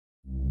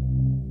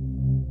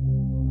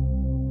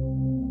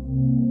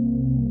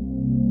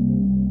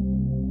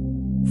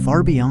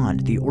Far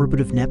beyond the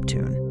orbit of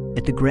Neptune,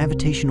 at the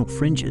gravitational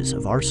fringes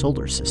of our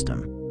solar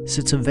system,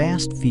 sits a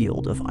vast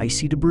field of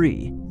icy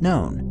debris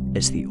known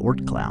as the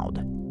Oort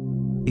cloud.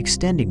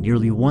 Extending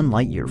nearly 1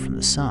 light-year from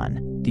the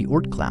Sun, the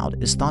Oort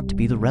cloud is thought to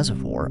be the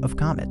reservoir of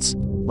comets,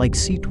 like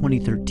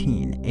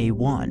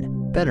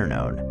C2013A1, better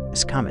known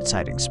as Comet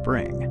Siding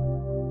Spring.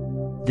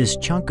 This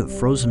chunk of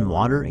frozen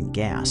water and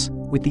gas,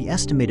 with the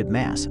estimated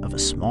mass of a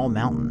small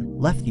mountain,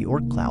 left the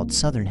Oort cloud's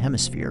southern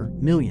hemisphere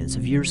millions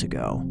of years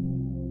ago.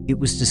 It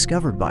was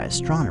discovered by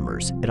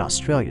astronomers at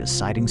Australia's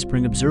Siding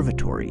Spring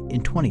Observatory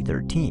in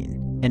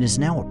 2013 and is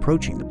now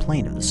approaching the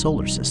plane of the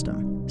solar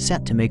system,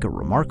 set to make a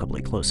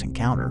remarkably close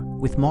encounter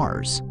with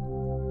Mars.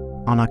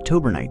 On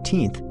October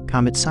 19th,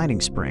 Comet Siding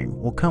Spring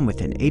will come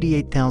within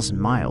 88,000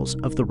 miles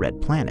of the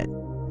red planet,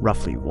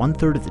 roughly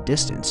 1/3 of the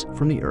distance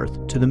from the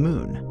Earth to the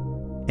Moon.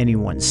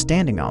 Anyone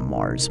standing on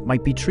Mars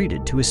might be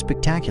treated to a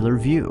spectacular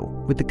view,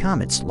 with the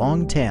comet's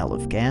long tail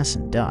of gas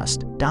and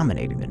dust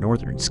dominating the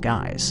northern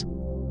skies.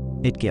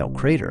 At Gale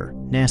Crater,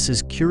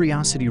 NASA's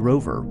Curiosity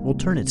rover will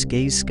turn its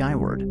gaze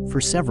skyward for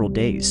several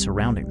days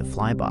surrounding the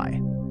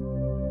flyby.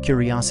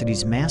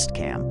 Curiosity's mast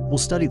cam will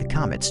study the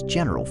comet's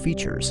general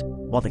features,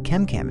 while the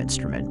ChemCam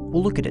instrument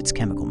will look at its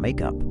chemical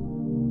makeup.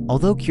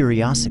 Although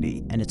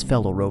Curiosity and its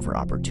fellow rover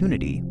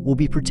Opportunity will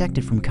be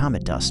protected from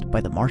comet dust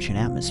by the Martian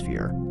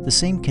atmosphere, the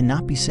same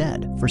cannot be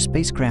said for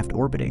spacecraft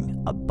orbiting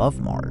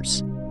above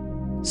Mars.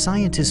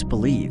 Scientists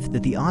believe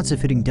that the odds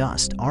of hitting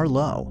dust are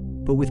low,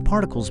 but with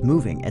particles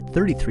moving at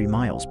 33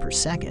 miles per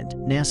second,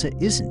 NASA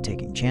isn't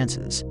taking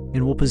chances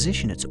and will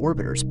position its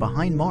orbiters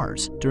behind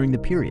Mars during the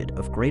period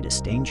of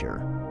greatest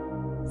danger.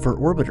 For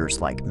orbiters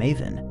like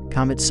Maven,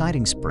 Comet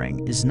Siding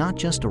Spring is not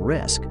just a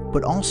risk,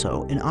 but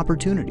also an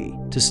opportunity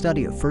to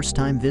study a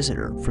first-time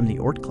visitor from the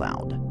Oort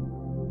cloud.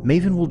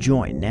 Maven will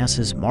join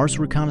NASA's Mars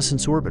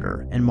Reconnaissance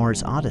Orbiter and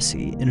Mars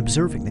Odyssey in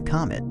observing the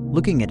comet,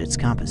 looking at its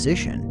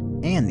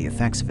composition and the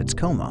effects of its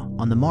coma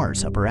on the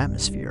Mars upper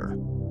atmosphere.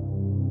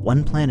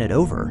 One planet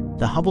over,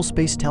 the Hubble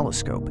Space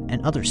Telescope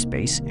and other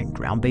space and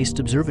ground-based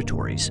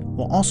observatories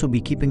will also be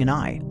keeping an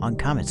eye on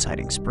Comet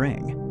Siding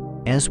Spring,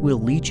 as will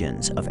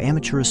legions of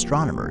amateur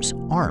astronomers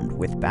armed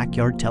with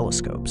backyard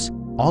telescopes,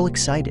 all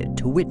excited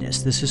to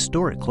witness this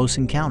historic close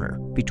encounter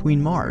between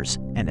Mars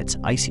and its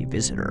icy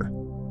visitor.